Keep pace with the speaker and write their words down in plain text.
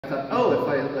thought, if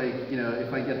I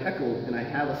if I get heckled and I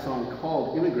have a song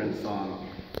called Immigrant Song,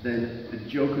 then the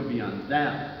joke would be on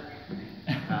them.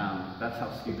 That's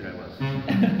how stupid I was.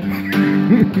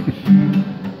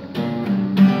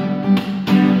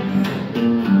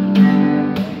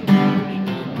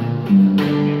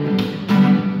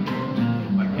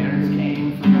 My parents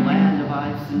came from the land of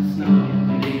ice and snow in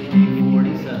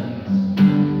AK-47s.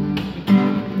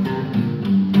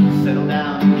 Settled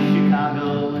down in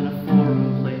Chicago in a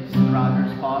four-room place in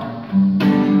Rogers Park.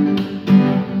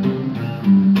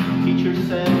 Teacher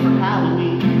said for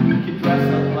Halloween we could dress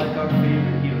up like our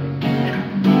favorite hero.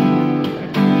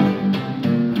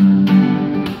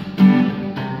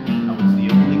 I was the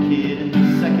only kid in the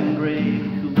second grade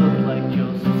who looked like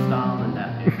Joseph Stalin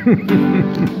that day.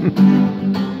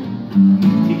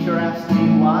 Teacher asked me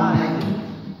why I didn't.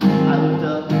 I looked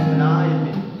up and I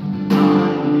admitted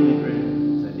I'm an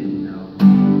immigrant. I didn't know.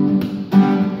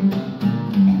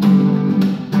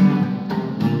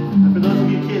 And for those of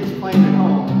you kids playing at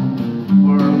home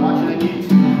or watching on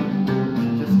YouTube,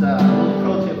 just a little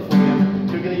pro tip for you. If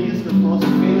you're going to use the most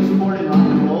famous chord in rock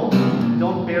and roll,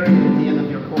 don't bury it at the end of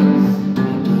your chorus.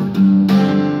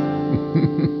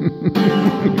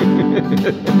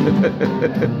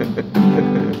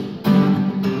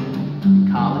 In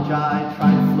college, I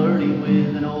tried flirting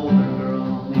with an older girl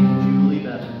named Julie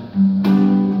Better.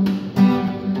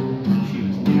 She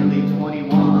was nearly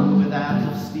 21 with abs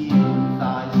of steel and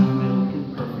thighs of milk and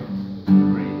perfect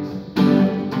grace.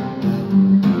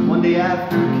 One day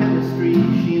after chemistry,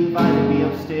 she invited me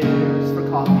upstairs for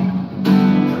coffee.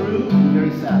 True,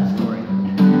 very sad story.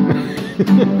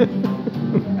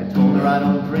 I told her I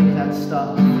don't drink that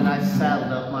stuff, and I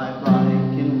saddled up my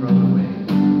bike and rode away.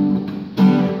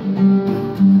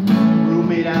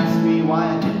 Roommate asked me why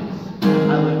I did this.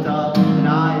 I looked up and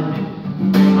I admitted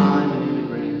I'm an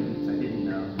immigrant. I didn't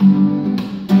know.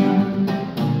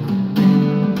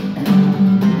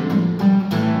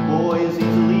 Boys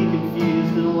easily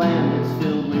confused in a land that's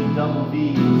filled with double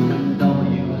V's, and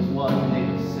W is what they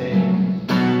say.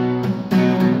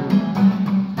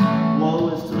 Woe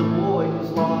is to the boy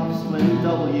who's lost when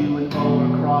W and O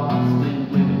are crossed, and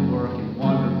women work in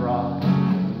wonder bras,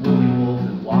 woolly wolves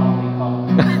and wobbly cars.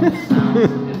 Sounds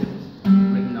and difference,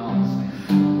 written all the same.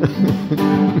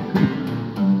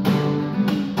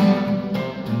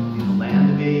 In the land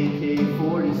of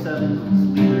AK-47s,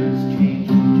 leaders